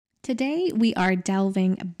today we are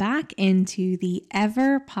delving back into the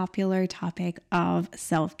ever popular topic of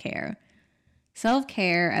self-care.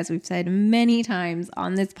 Self-care, as we've said many times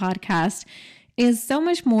on this podcast, is so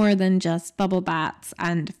much more than just bubble baths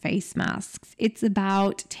and face masks. It's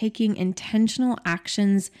about taking intentional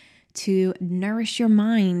actions to nourish your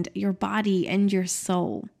mind, your body, and your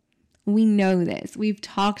soul. We know this. We've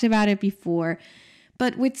talked about it before.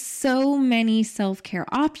 But with so many self-care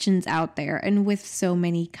options out there and with so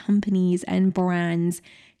many companies and brands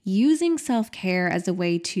using self-care as a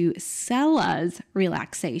way to sell us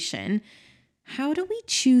relaxation, how do we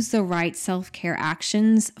choose the right self-care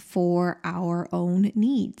actions for our own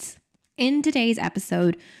needs? In today's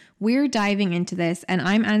episode, we're diving into this and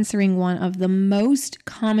I'm answering one of the most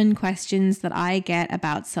common questions that I get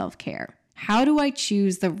about self-care. How do I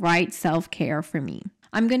choose the right self-care for me?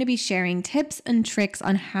 I'm going to be sharing tips and tricks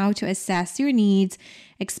on how to assess your needs,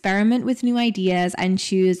 experiment with new ideas, and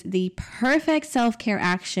choose the perfect self-care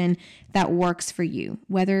action that works for you.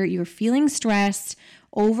 Whether you're feeling stressed,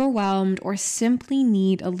 overwhelmed, or simply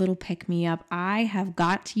need a little pick-me-up, I have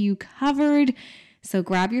got you covered. So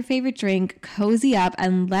grab your favorite drink, cozy up,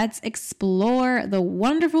 and let's explore the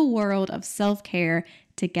wonderful world of self-care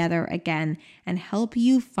together again and help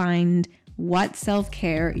you find what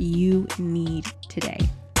self-care you need today.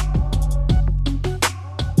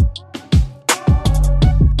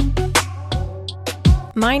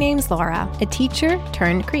 My name's Laura, a teacher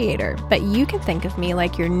turned creator, but you can think of me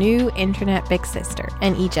like your new internet big sister,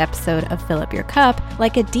 and each episode of Fill Up Your Cup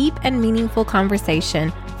like a deep and meaningful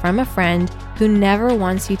conversation from a friend who never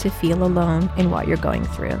wants you to feel alone in what you're going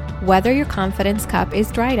through. Whether your confidence cup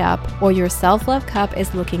is dried up or your self-love cup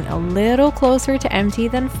is looking a little closer to empty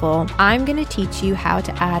than full, I'm going to teach you how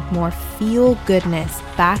to add more feel-goodness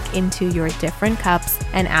back into your different cups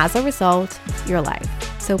and as a result, your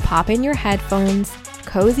life. So pop in your headphones,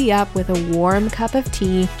 cozy up with a warm cup of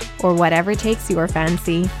tea or whatever takes your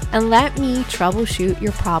fancy, and let me troubleshoot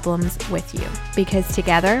your problems with you. Because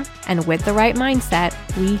together and with the right mindset,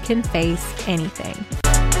 we can face anything.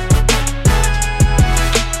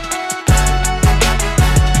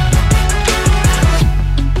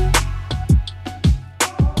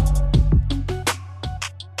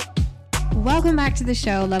 Welcome back to the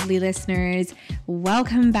show, lovely listeners.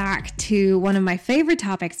 Welcome back to one of my favorite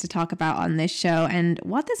topics to talk about on this show and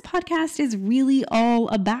what this podcast is really all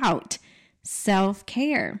about,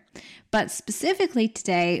 self-care. But specifically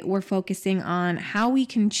today, we're focusing on how we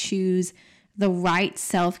can choose the right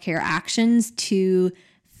self-care actions to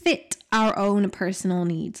fit our own personal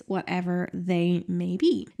needs, whatever they may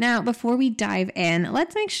be. Now, before we dive in,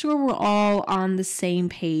 let's make sure we're all on the same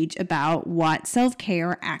page about what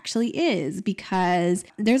self-care actually is, because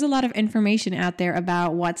there's a lot of information out there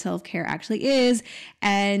about what self-care actually is,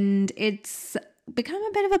 and it's become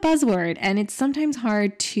a bit of a buzzword, and it's sometimes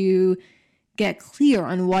hard to get clear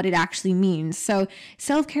on what it actually means. So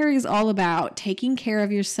self-care is all about taking care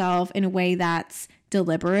of yourself in a way that's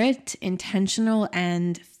deliberate, intentional,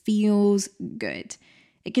 and feels good.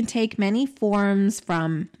 It can take many forms,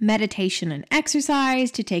 from meditation and exercise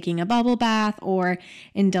to taking a bubble bath or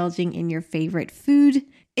indulging in your favorite food.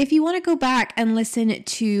 If you want to go back and listen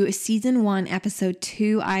to season 1, episode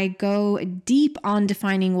 2, I go deep on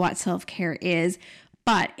defining what self-care is.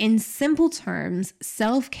 But in simple terms,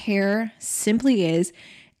 self-care simply is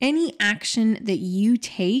any action that you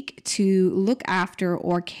take to look after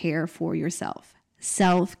or care for yourself.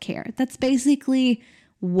 Self-care. That's basically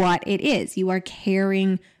what it is. You are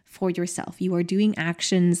caring for yourself. You are doing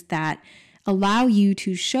actions that allow you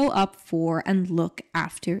to show up for and look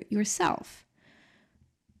after yourself.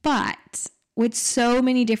 But with so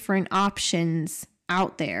many different options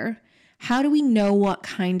out there, how do we know what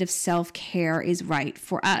kind of self-care is right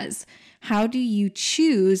for us? How do you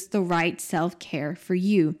choose the right self-care for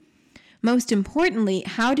you? Most importantly,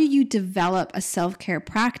 how do you develop a self-care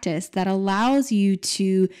practice that allows you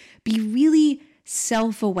to be really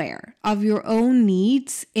self-aware of your own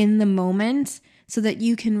needs in the moment so that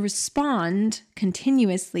you can respond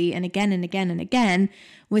continuously and again and again and again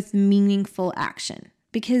with meaningful action?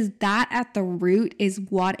 Because that at the root is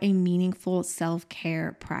what a meaningful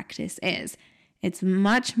self-care practice is. It's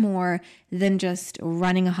much more than just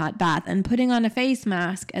running a hot bath and putting on a face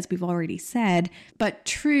mask, as we've already said, but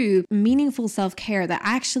true, meaningful self-care that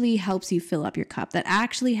actually helps you fill up your cup, that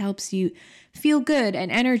actually helps you feel good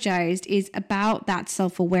and energized, is about that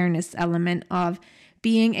self-awareness element of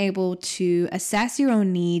being able to assess your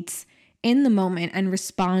own needs in the moment and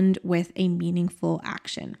respond with a meaningful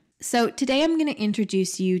action. So today I'm going to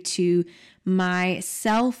introduce you to my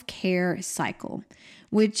self-care cycle,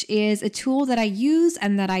 which is a tool that I use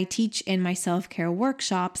and that I teach in my self-care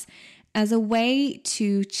workshops as a way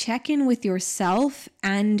to check in with yourself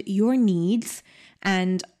and your needs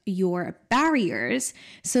and your barriers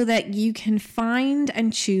so that you can find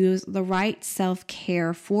and choose the right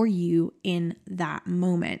self-care for you in that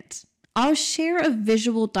moment. I'll share a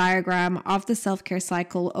visual diagram of the self-care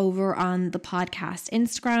cycle over on the podcast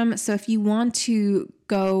Instagram. So if you want to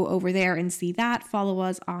go over there and see that, follow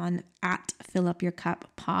us on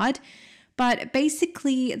 @FillUpYourCupPod. But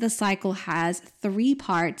basically, the cycle has 3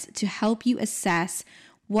 parts to help you assess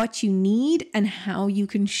what you need and how you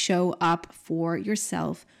can show up for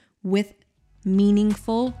yourself with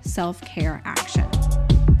meaningful self-care action.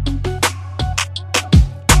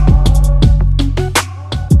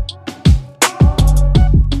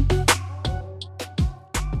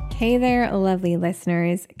 Hey there, lovely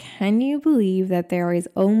listeners. Can you believe that there is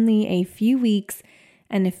only a few weeks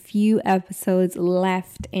and a few episodes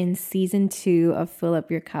left in season 2 of Fill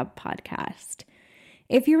Up Your Cup podcast?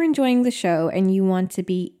 If you're enjoying the show and you want to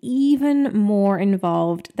be even more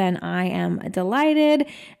involved, then I am delighted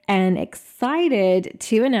and excited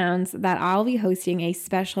to announce that I'll be hosting a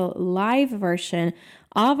special live version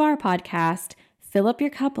of our podcast, Fill Up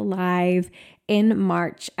Your Cup Live, in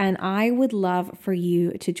March, and I would love for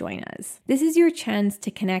you to join us. This is your chance to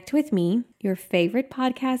connect with me, your favorite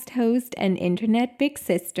podcast host and internet big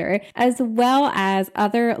sister, as well as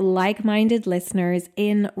other like-minded listeners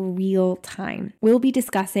in real time. We'll be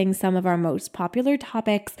discussing some of our most popular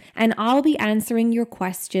topics, and I'll be answering your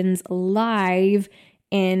questions live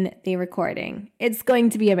in the recording. It's going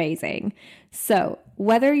to be amazing. So,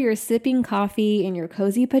 whether you're sipping coffee in your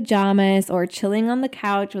cozy pajamas or chilling on the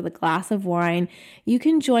couch with a glass of wine, you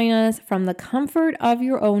can join us from the comfort of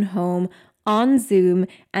your own home on Zoom,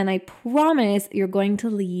 and I promise you're going to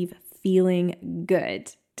leave feeling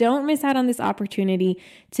good. Don't miss out on this opportunity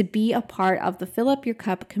to be a part of the Fill Up Your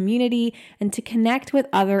Cup community and to connect with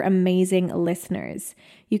other amazing listeners.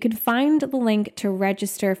 You can find the link to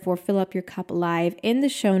register for Fill Up Your Cup Live in the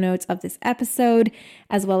show notes of this episode,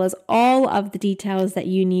 as well as all of the details that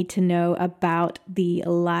you need to know about the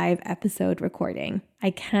live episode recording. I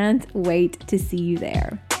can't wait to see you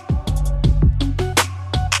there.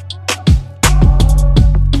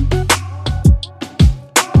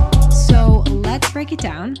 Let's break it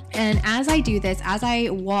down. And as I do this, as I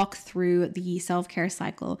walk through the self-care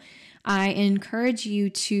cycle, I encourage you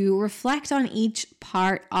to reflect on each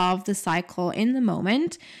part of the cycle in the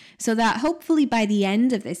moment so that hopefully by the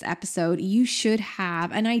end of this episode, you should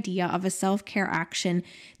have an idea of a self-care action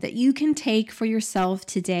that you can take for yourself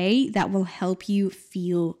today that will help you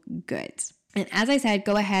feel good. And as I said,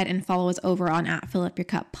 go ahead and follow us over on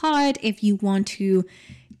 @FillUpYourCupPod if you want to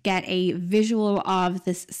get a visual of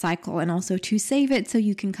this cycle and also to save it so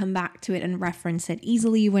you can come back to it and reference it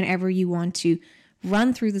easily whenever you want to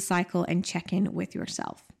run through the cycle and check in with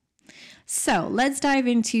yourself. So let's dive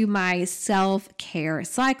into my self-care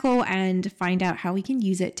cycle and find out how we can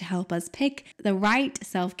use it to help us pick the right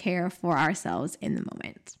self-care for ourselves in the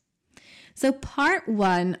moment. So part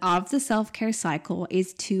 1 of the self-care cycle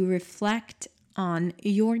is to reflect on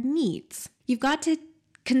your needs. You've got to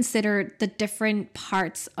consider the different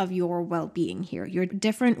parts of your well-being here, your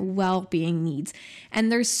different well-being needs.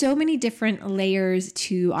 And there's so many different layers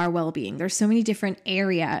to our well-being. There's so many different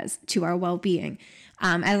areas to our well-being.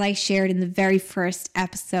 As I shared in the very first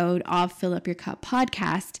episode of Fill Up Your Cup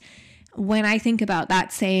podcast, when I think about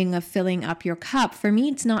that saying of filling up your cup, for me,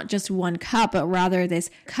 it's not just one cup, but rather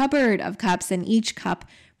this cupboard of cups, and each cup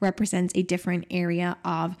represents a different area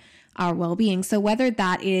of our well-being. So whether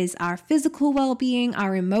that is our physical well-being,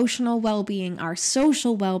 our emotional well-being, our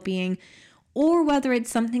social well-being, or whether it's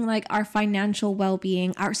something like our financial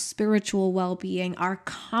well-being, our spiritual well-being, our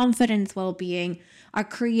confidence well-being, our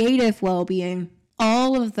creative well-being,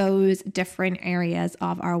 all of those different areas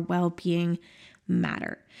of our well-being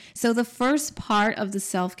matter. So the first part of the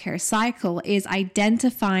self-care cycle is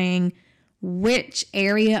identifying which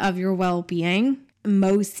area of your well-being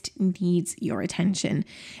most needs your attention.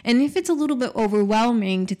 And if it's a little bit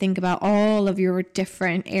overwhelming to think about all of your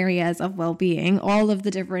different areas of well-being, all of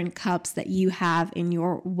the different cups that you have in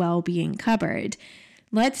your well-being cupboard,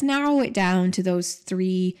 let's narrow it down to those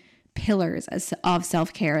 3 pillars of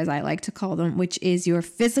self-care, as I like to call them, which is your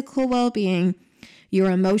physical well-being,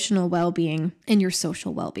 your emotional well-being, and your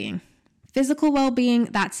social well-being. Physical well-being,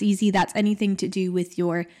 that's easy. That's anything to do with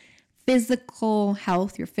your physical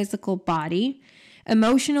health, your physical body.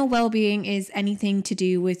 Emotional well-being is anything to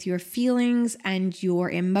do with your feelings and your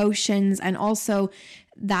emotions, and also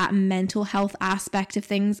that mental health aspect of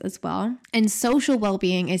things as well. And social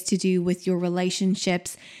well-being is to do with your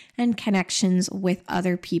relationships and connections with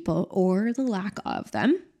other people, or the lack of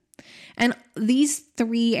them. And these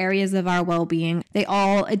three areas of our well-being, they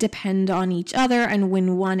all depend on each other. And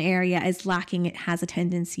when one area is lacking, it has a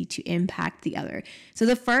tendency to impact the other. So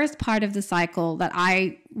the first part of the cycle that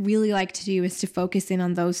I really like to do is to focus in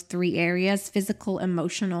on those three areas: physical,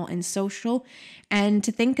 emotional, and social, and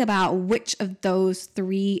to think about which of those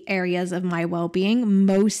three areas of my well-being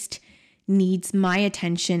most needs my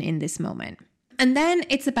attention in this moment. And then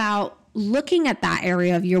it's about looking at that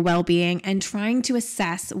area of your well-being and trying to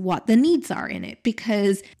assess what the needs are in it.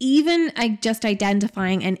 Because even just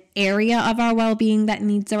identifying an area of our well-being that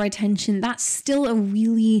needs our attention, that's still a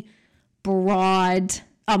really broad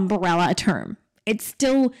umbrella term. It's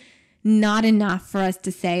still not enough for us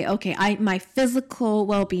to say, okay, my physical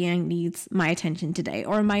well-being needs my attention today,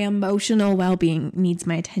 or my emotional well-being needs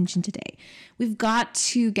my attention today. We've got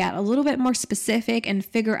to get a little bit more specific and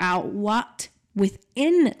figure out what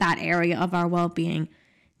within that area of our well-being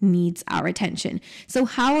needs our attention. So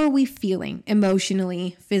how are we feeling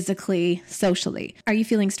emotionally, physically, socially? Are you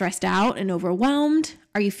feeling stressed out and overwhelmed?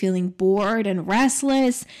 Are you feeling bored and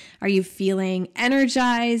restless? Are you feeling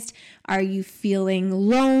energized? Are you feeling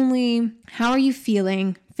lonely? How are you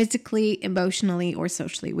feeling physically, emotionally, or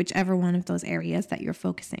socially, whichever one of those areas that you're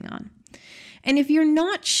focusing on? And if you're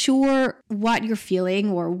not sure what you're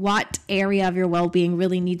feeling or what area of your well-being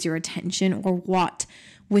really needs your attention, or what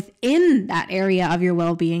within that area of your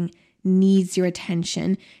well-being needs your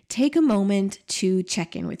attention, take a moment to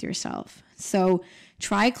check in with yourself. So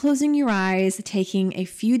try closing your eyes, taking a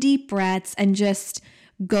few deep breaths, and just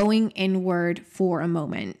going inward for a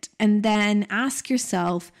moment. And then ask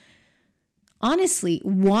yourself, honestly,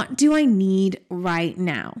 what do I need right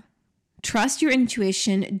now? Trust your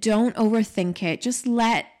intuition. Don't overthink it. Just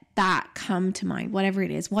let that come to mind, whatever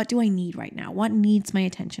it is. What do I need right now? What needs my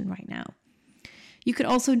attention right now? You could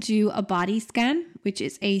also do a body scan, which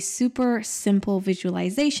is a super simple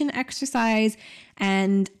visualization exercise.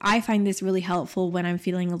 And I find this really helpful when I'm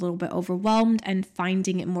feeling a little bit overwhelmed and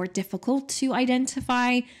finding it more difficult to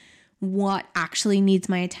identify what actually needs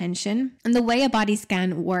my attention. And the way a body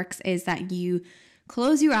scan works is that you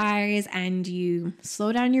close your eyes and you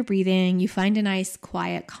slow down your breathing. You find a nice,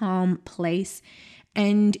 quiet, calm place,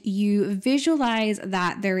 and you visualize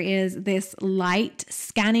that there is this light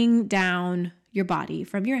scanning down your body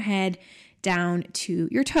from your head down to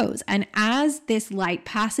your toes. And as this light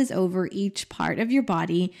passes over each part of your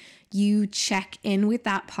body, you check in with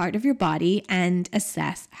that part of your body and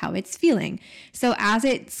assess how it's feeling. So as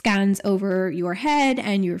it scans over your head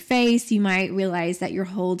and your face, you might realize that you're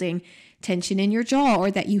holding tension in your jaw,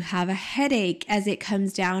 or that you have a headache as it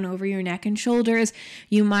comes down over your neck and shoulders.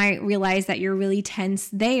 You might realize that you're really tense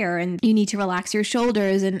there and you need to relax your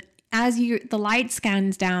shoulders. And as the light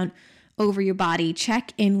scans down over your body,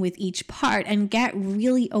 check in with each part and get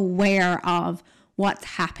really aware of what's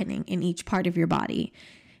happening in each part of your body.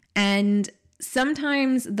 And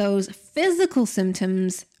sometimes those physical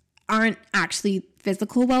symptoms aren't actually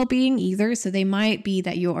physical well-being either. So they might be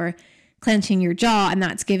that you're clenching your jaw and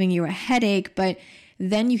that's giving you a headache, but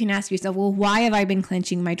then you can ask yourself, well, why have I been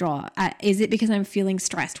clenching my jaw? Is it because I'm feeling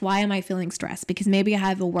stressed? Why am I feeling stressed? Because maybe I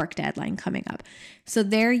have a work deadline coming up. So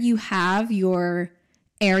there you have your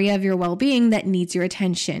area of your well-being that needs your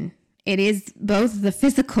attention. It is both the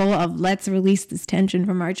physical of let's release this tension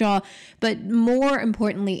from our jaw, but more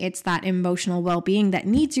importantly, it's that emotional well-being that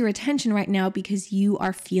needs your attention right now because you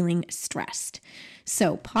are feeling stressed.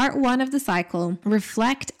 So part one of the cycle,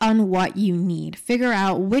 reflect on what you need. Figure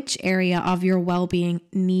out which area of your well-being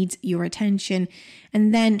needs your attention,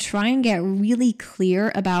 and then try and get really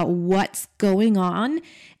clear about what's going on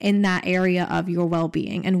in that area of your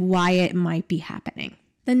well-being and why it might be happening.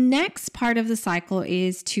 The next part of the cycle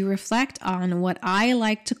is to reflect on what I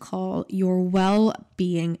like to call your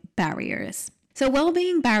well-being barriers. So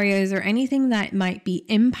well-being barriers are anything that might be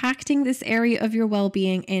impacting this area of your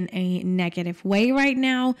well-being in a negative way right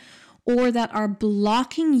now, or that are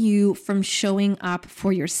blocking you from showing up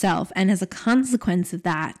for yourself, and as a consequence of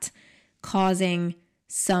that, causing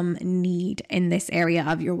some need in this area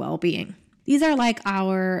of your well-being. These are like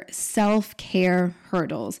our self-care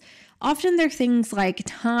hurdles. Often they're things like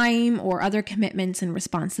time or other commitments and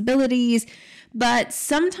responsibilities, but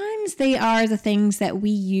sometimes they are the things that we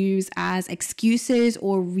use as excuses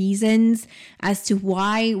or reasons as to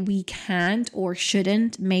why we can't or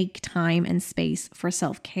shouldn't make time and space for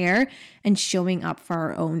self-care and showing up for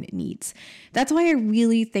our own needs. That's why I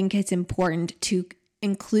really think it's important to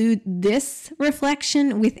include this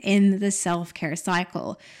reflection within the self-care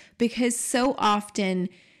cycle, because so often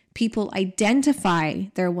people identify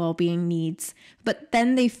their well-being needs, but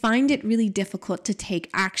then they find it really difficult to take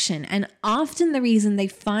action. And often the reason they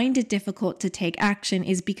find it difficult to take action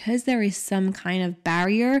is because there is some kind of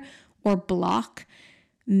barrier or block,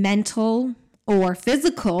 mental or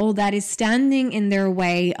physical, that is standing in their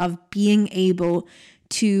way of being able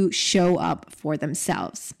to show up for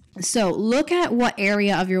themselves. So look at what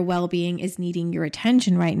area of your well-being is needing your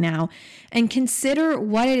attention right now and consider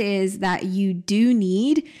what it is that you do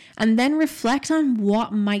need, and then reflect on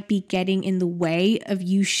what might be getting in the way of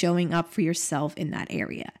you showing up for yourself in that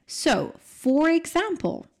area. So, for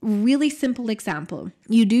example, really simple example,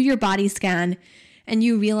 you do your body scan and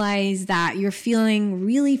you realize that you're feeling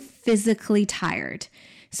really physically tired.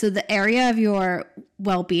 So the area of your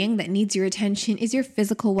well-being that needs your attention is your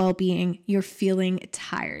physical well-being. You're feeling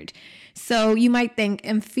tired. So you might think,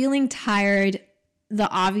 I'm feeling tired. The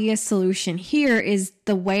obvious solution here is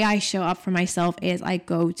the way I show up for myself is I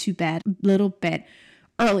go to bed a little bit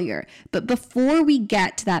earlier. But before we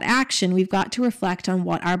get to that action, we've got to reflect on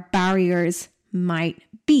what our barriers might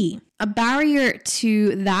be. A barrier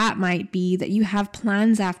to that might be that you have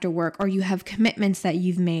plans after work, or you have commitments that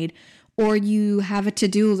you've made, or you have a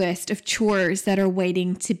to-do list of chores that are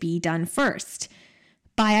waiting to be done first.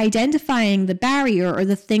 By identifying the barrier or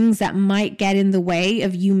the things that might get in the way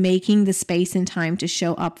of you making the space and time to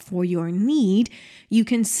show up for your need, you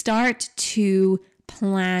can start to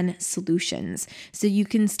plan solutions. So you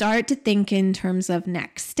can start to think in terms of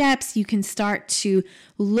next steps. You can start to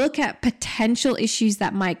look at potential issues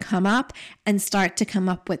that might come up and start to come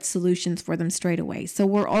up with solutions for them straight away. So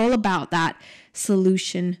we're all about that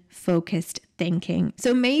solution-focused thinking.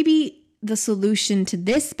 So maybe the solution to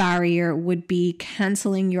this barrier would be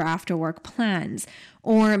canceling your after-work plans.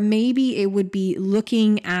 Or maybe it would be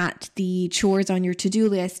looking at the chores on your to-do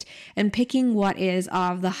list and picking what is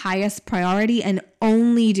of the highest priority and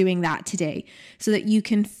only doing that today, so that you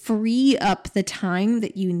can free up the time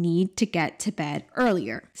that you need to get to bed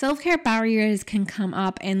earlier. Self-care barriers can come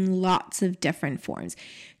up in lots of different forms.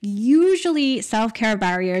 Usually, self-care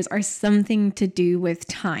barriers are something to do with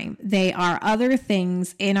time. They are other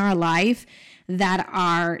things in our life that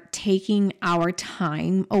are taking our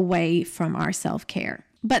time away from our self-care.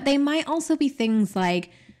 But they might also be things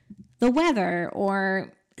like the weather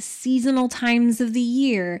or seasonal times of the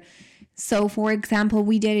year. So, for example,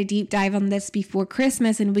 we did a deep dive on this before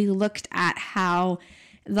Christmas, and we looked at how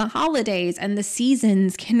the holidays and the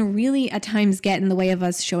seasons can really at times get in the way of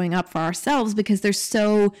us showing up for ourselves because there's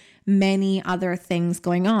so many other things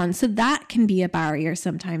going on. So that can be a barrier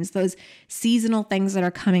sometimes, those seasonal things that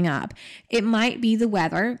are coming up. It might be the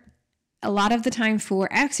weather. A lot of the time for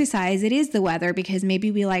exercise, it is the weather, because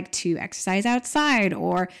maybe we like to exercise outside,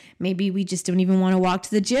 or maybe we just don't even want to walk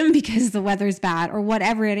to the gym because the weather's bad, or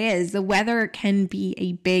whatever it is. The weather can be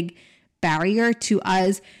a big barrier to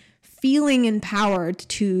us feeling empowered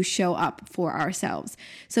to show up for ourselves.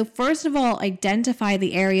 So first of all, identify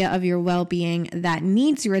the area of your well-being that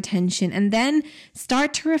needs your attention, and then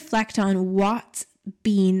start to reflect on what's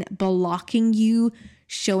been blocking you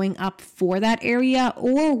showing up for that area,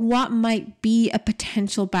 or what might be a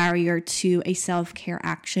potential barrier to a self-care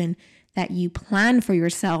action that you plan for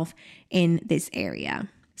yourself in this area.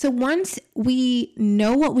 So once we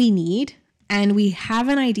know what we need, and we have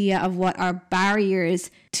an idea of what our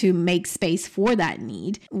barriers to make space for that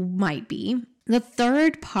need might be, the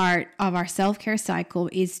third part of our self-care cycle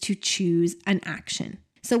is to choose an action.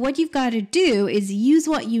 So what you've got to do is use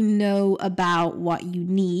what you know about what you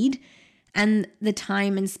need and the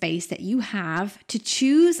time and space that you have to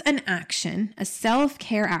choose an action, a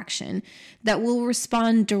self-care action that will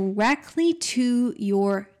respond directly to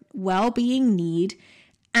your well-being need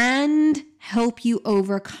and help you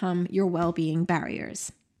overcome your well-being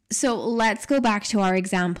barriers. So let's go back to our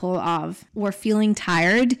example of we're feeling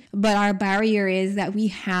tired, but our barrier is that we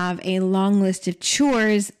have a long list of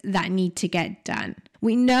chores that need to get done.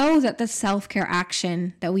 We know that the self-care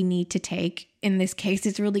action that we need to take, in this case,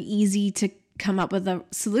 it's really easy to come up with a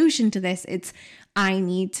solution to this. It's I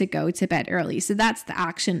need to go to bed early. So that's the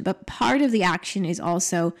action. But part of the action is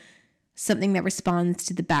also something that responds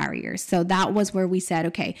to the barrier. So that was where we said,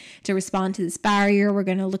 okay, to respond to this barrier, we're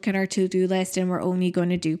going to look at our to-do list and we're only going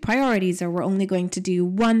to do priorities, or we're only going to do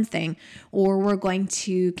one thing, or we're going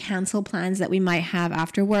to cancel plans that we might have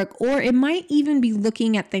after work. Or it might even be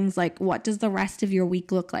looking at things like, what does the rest of your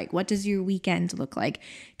week look like? What does your weekend look like?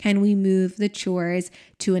 Can we move the chores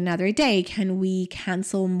to another day? Can we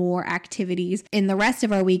cancel more activities in the rest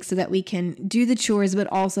of our week so that we can do the chores but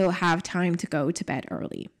also have time to go to bed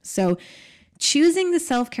early? So choosing the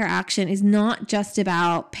self-care action is not just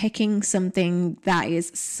about picking something that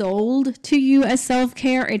is sold to you as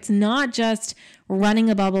self-care. It's not just running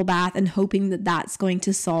a bubble bath and hoping that that's going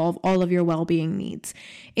to solve all of your well-being needs.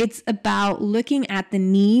 It's about looking at the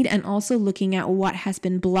need and also looking at what has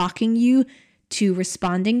been blocking you to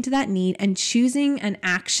responding to that need and choosing an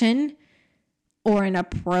action or an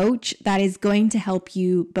approach that is going to help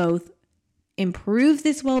you both improve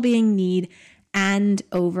this well-being need and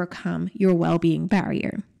overcome your well-being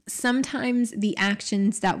barrier. Sometimes the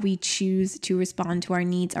actions that we choose to respond to our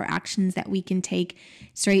needs are actions that we can take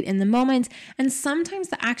straight in the moment. And sometimes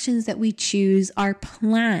the actions that we choose are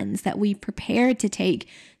plans that we prepare to take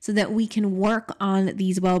so that we can work on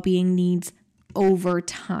these well-being needs over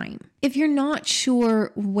time. If you're not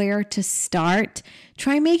sure where to start,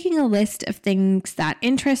 try making a list of things that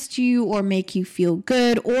interest you or make you feel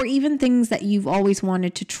good, or even things that you've always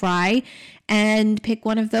wanted to try, and pick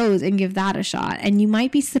one of those and give that a shot. And you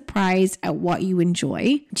might be surprised at what you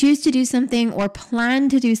enjoy. Choose to do something or plan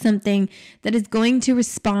to do something that is going to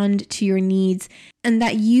respond to your needs and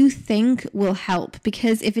that you think will help.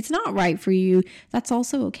 Because if it's not right for you, that's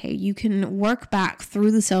also okay. You can work back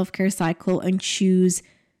through the self-care cycle and choose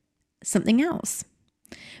something else.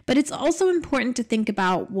 But it's also important to think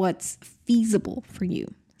about what's feasible for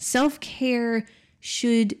you. Self-care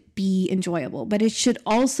should be enjoyable, but it should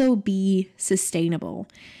also be sustainable.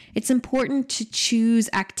 It's important to choose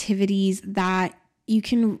activities that you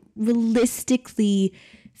can realistically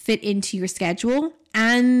fit into your schedule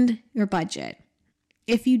and your budget.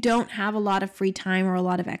 If you don't have a lot of free time or a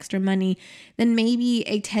lot of extra money, then maybe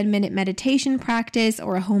a 10-minute meditation practice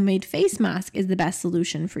or a homemade face mask is the best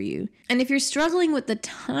solution for you. And if you're struggling with the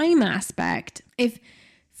time aspect, if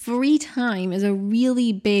free time is a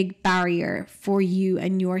really big barrier for you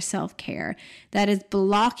and your self-care that is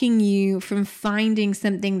blocking you from finding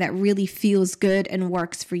something that really feels good and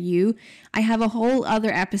works for you, I have a whole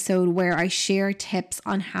other episode where I share tips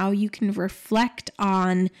on how you can reflect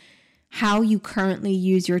on how you currently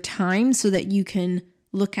use your time so that you can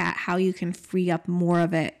look at how you can free up more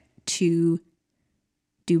of it to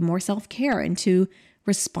do more self-care and to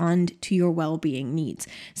respond to your well-being needs.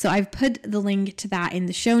 So I've put the link to that in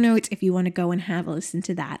the show notes if you want to go and have a listen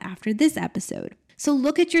to that after this episode. So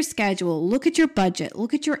look at your schedule, look at your budget,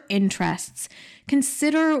 look at your interests.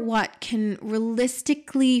 Consider what can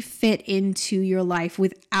realistically fit into your life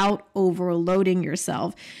without overloading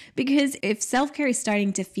yourself. Because if self-care is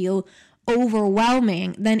starting to feel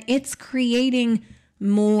overwhelming, then it's creating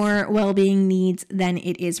more well-being needs than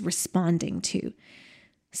it is responding to.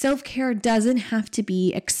 Self-care doesn't have to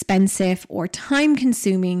be expensive or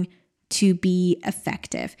time-consuming to be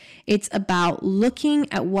effective. It's about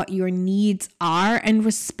looking at what your needs are and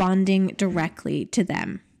responding directly to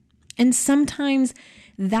them. And sometimes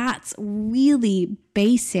that's really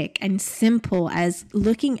basic and simple as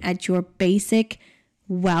looking at your basic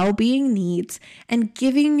well-being needs and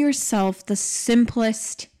giving yourself the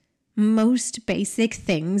simplest, most basic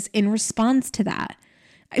things in response to that.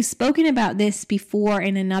 I've spoken about this before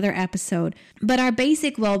in another episode, but our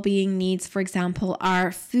basic well-being needs, for example, are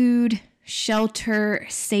food, shelter,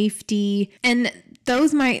 safety, and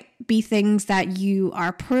those might be things that you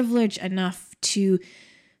are privileged enough to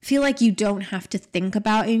feel like you don't have to think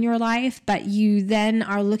about in your life, but you then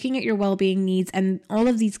are looking at your well-being needs and all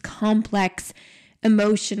of these complex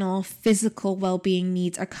emotional, physical well-being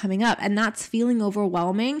needs are coming up, and that's feeling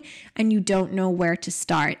overwhelming and you don't know where to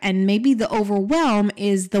start. And maybe the overwhelm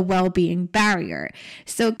is the well-being barrier.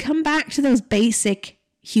 So come back to those basic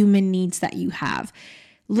human needs that you have.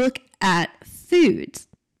 Look at food,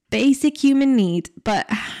 basic human needs, but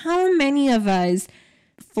how many of us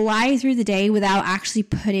fly through the day without actually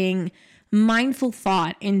putting mindful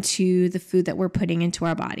thought into the food that we're putting into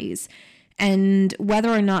our bodies? And whether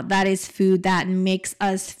or not that is food that makes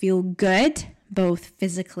us feel good, both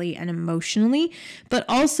physically and emotionally, but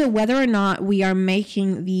also whether or not we are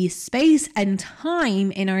making the space and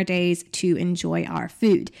time in our days to enjoy our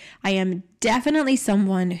food. I am definitely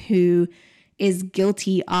someone who is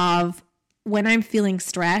guilty of, when I'm feeling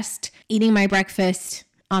stressed, eating my breakfast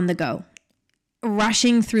on the go.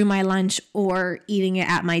 rushing through my lunch or eating it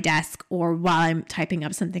at my desk or while I'm typing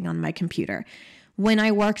up something on my computer. When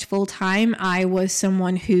I worked full time, I was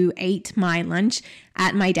someone who ate my lunch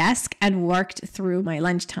at my desk and worked through my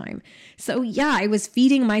lunchtime. So yeah, I was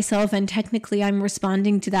feeding myself, and technically I'm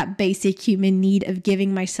responding to that basic human need of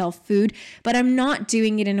giving myself food, but I'm not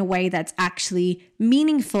doing it in a way that's actually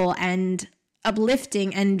meaningful and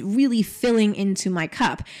uplifting and really filling into my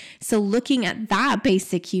cup. So looking at that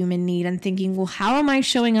basic human need and thinking, well, how am I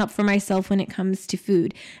showing up for myself when it comes to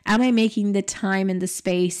food? Am I making the time and the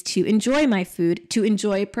space to enjoy my food, to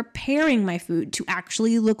enjoy preparing my food, to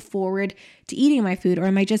actually look forward to eating my food? Or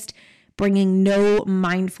am I just bringing no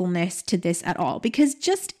mindfulness to this at all? Because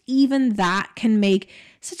just even that can make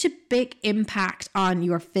such a big impact on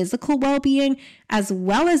your physical well-being, as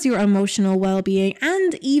well as your emotional well-being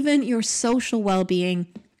and even your social well-being,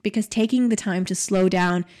 because taking the time to slow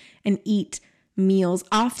down and eat meals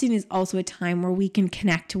often is also a time where we can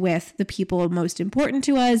connect with the people most important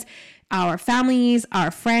to us, our families,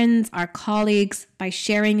 our friends, our colleagues, by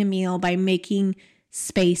sharing a meal, by making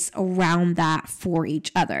space around that for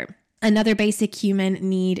each other. Another basic human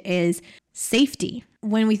need is safety.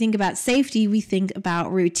 When we think about safety, we think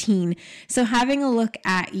about routine. So having a look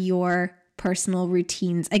at your personal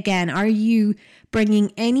routines. Again, are you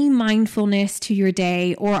bringing any mindfulness to your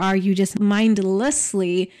day, or are you just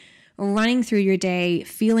mindlessly running through your day,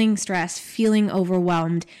 feeling stressed, feeling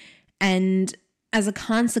overwhelmed? And as a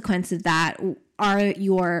consequence of that, are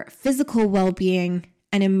your physical well-being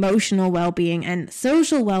and emotional well-being and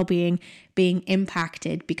social well-being being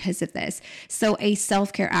impacted because of this? So a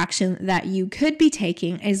self-care action that you could be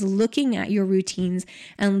taking is looking at your routines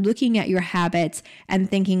and looking at your habits and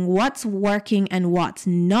thinking what's working and what's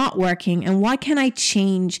not working, and what can I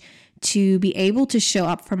change to be able to show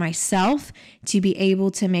up for myself, to be able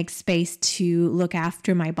to make space to look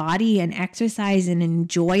after my body and exercise and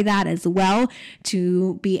enjoy that as well,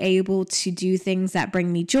 to be able to do things that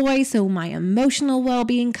bring me joy so my emotional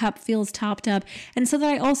well-being cup feels topped up, and so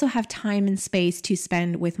that I also have time and space to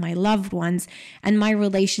spend with my loved ones, and my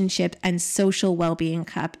relationship and social well-being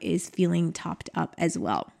cup is feeling topped up as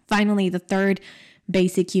well. Finally, the third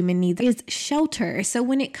basic human need is shelter. So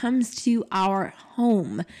when it comes to our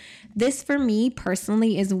home, this for me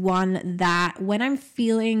personally is one that when I'm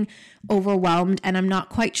feeling overwhelmed and I'm not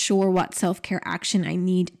quite sure what self-care action I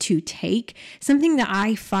need to take, something that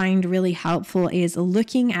I find really helpful is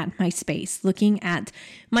looking at my space, looking at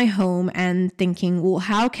my home and thinking, well,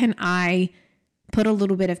 how can I put a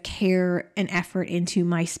little bit of care and effort into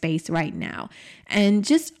my space right now? And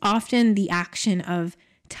just often the action of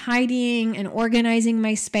tidying and organizing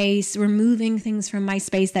my space, removing things from my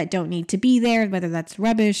space that don't need to be there, whether that's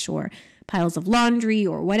rubbish or piles of laundry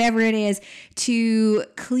or whatever it is, to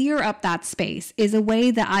clear up that space is a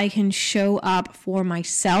way that I can show up for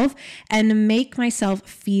myself and make myself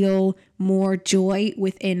feel more joy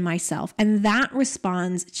within myself. And that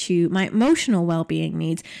responds to my emotional well-being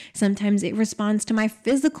needs. Sometimes it responds to my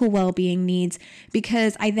physical well-being needs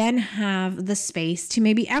because I then have the space to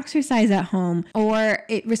maybe exercise at home, or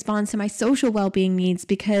it responds to my social well-being needs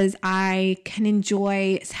because I can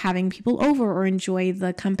enjoy having people over or enjoy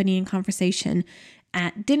the company and conversation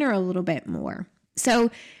at dinner a little bit more.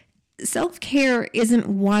 So self-care isn't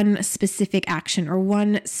one specific action or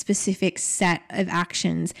one specific set of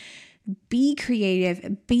actions. Be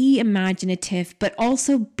creative, be imaginative, but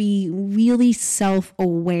also be really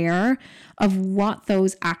self-aware of what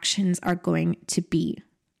those actions are going to be.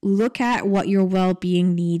 Look at what your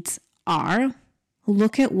well-being needs are.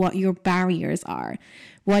 Look at what your barriers are.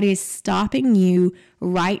 What is stopping you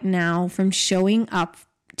right now from showing up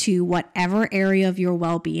to whatever area of your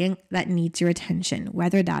well-being that needs your attention,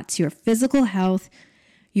 whether that's your physical health,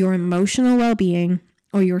 your emotional well-being,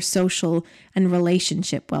 or your social and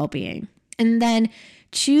relationship well-being. And then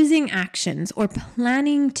choosing actions or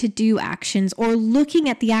planning to do actions or looking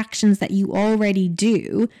at the actions that you already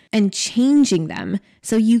do and changing them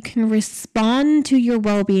so you can respond to your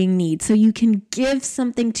well-being needs, so you can give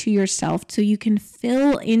something to yourself, so you can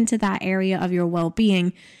fill into that area of your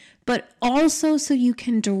well-being, but also so you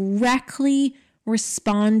can directly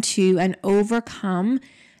respond to and overcome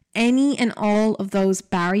any and all of those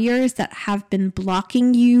barriers that have been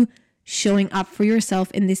blocking you showing up for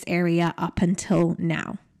yourself in this area up until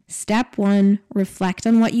now. Step 1, reflect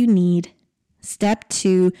on what you need. Step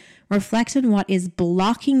 2, reflect on what is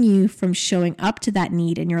blocking you from showing up to that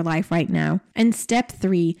need in your life right now. And step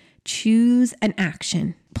 3, choose an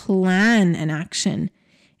action. Plan an action.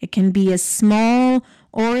 It can be as small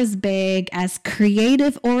or as big, as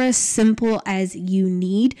creative or as simple as you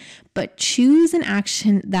need, but choose an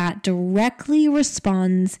action that directly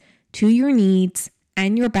responds to your needs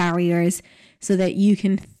and your barriers so that you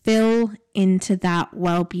can fill into that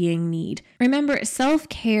well-being need. Remember,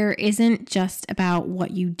 self-care isn't just about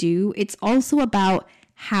what you do, it's also about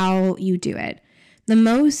how you do it. The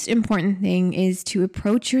most important thing is to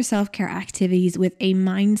approach your self-care activities with a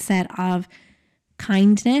mindset of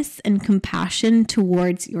kindness and compassion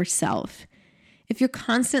towards yourself. If you're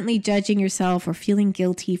constantly judging yourself or feeling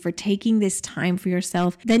guilty for taking this time for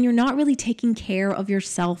yourself, then you're not really taking care of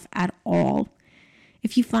yourself at all.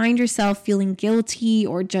 If you find yourself feeling guilty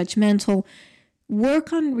or judgmental,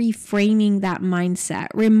 work on reframing that mindset.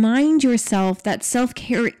 Remind yourself that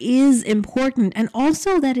self-care is important and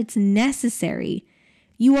also that it's necessary.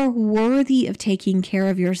 You are worthy of taking care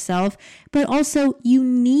of yourself, but also you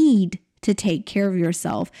need to take care of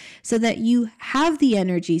yourself so that you have the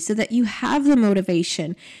energy, so that you have the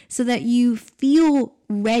motivation, so that you feel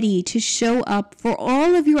ready to show up for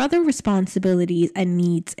all of your other responsibilities and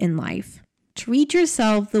needs in life. Treat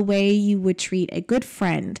yourself the way you would treat a good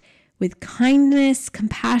friend, with kindness,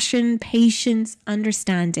 compassion, patience,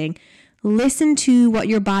 understanding. Listen to what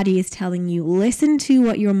your body is telling you. Listen to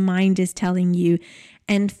what your mind is telling you,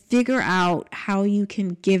 and figure out how you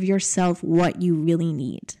can give yourself what you really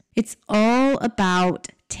need. It's all about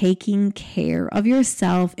taking care of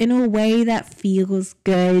yourself in a way that feels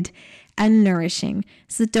good and nourishing.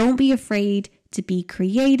 So don't be afraid to be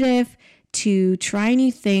creative, to try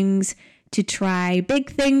new things, to try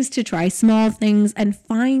big things, to try small things, and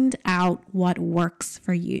find out what works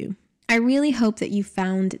for you. I really hope that you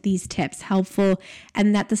found these tips helpful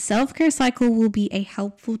and that the self-care cycle will be a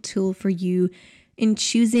helpful tool for you in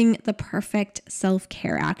choosing the perfect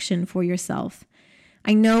self-care action for yourself.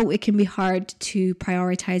 I know it can be hard to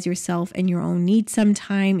prioritize yourself and your own needs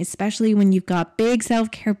sometimes, especially when you've got big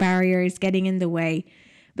self-care barriers getting in the way.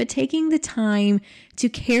 But taking the time to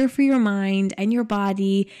care for your mind and your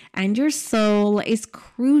body and your soul is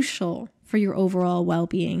crucial for your overall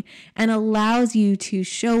well-being and allows you to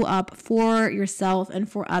show up for yourself and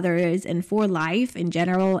for others and for life in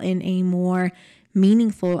general in a more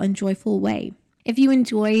meaningful and joyful way. If you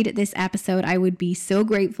enjoyed this episode, I would be so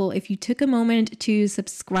grateful if you took a moment to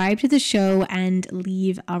subscribe to the show and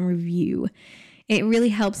leave a review. It really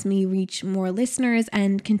helps me reach more listeners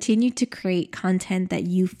and continue to create content that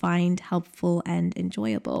you find helpful and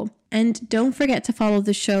enjoyable. And don't forget to follow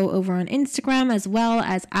the show over on Instagram as well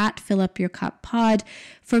as @FillUpYourCupPod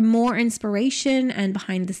for more inspiration and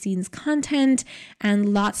behind the scenes content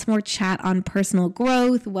and lots more chat on personal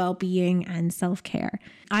growth, well-being, and self-care.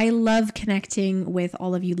 I love connecting with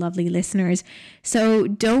all of you lovely listeners, so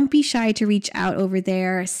don't be shy to reach out over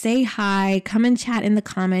there. Say hi, come and chat in the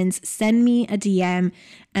comments, send me a DM,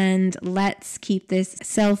 and let's keep this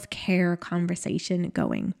self-care conversation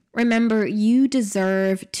going. Remember, you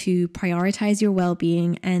deserve to prioritize your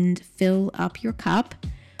well-being and fill up your cup,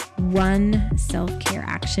 one self-care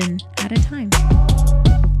action at a time.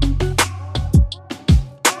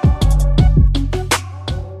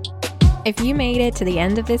 If you made it to the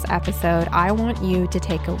end of this episode, I want you to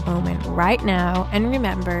take a moment right now and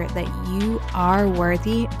remember that you are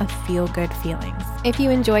worthy of feel-good feelings. If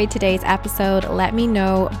you enjoyed today's episode, let me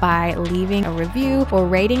know by leaving a review or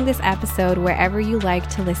rating this episode wherever you like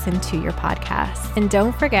to listen to your podcast. And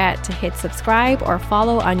don't forget to hit subscribe or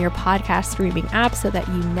follow on your podcast streaming app so that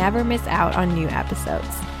you never miss out on new episodes.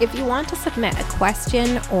 If you want to submit a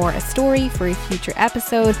question or a story for a future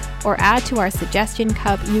episode or add to our suggestion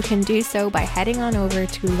cup, you can do so by heading on over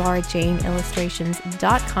to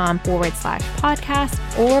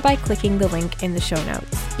laurajaneillustrations.com/podcast or by clicking the link in the show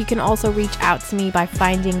notes. You can also reach out to me by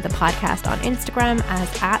finding the podcast on Instagram as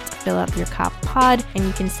 @FillUpYourCupPod, and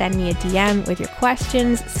you can send me a DM with your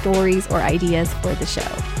questions, stories, or ideas for the show.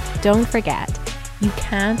 Don't forget, you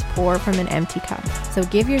can't pour from an empty cup. So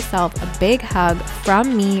give yourself a big hug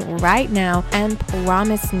from me right now and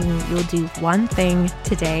promise me you'll do one thing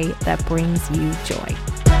today that brings you joy.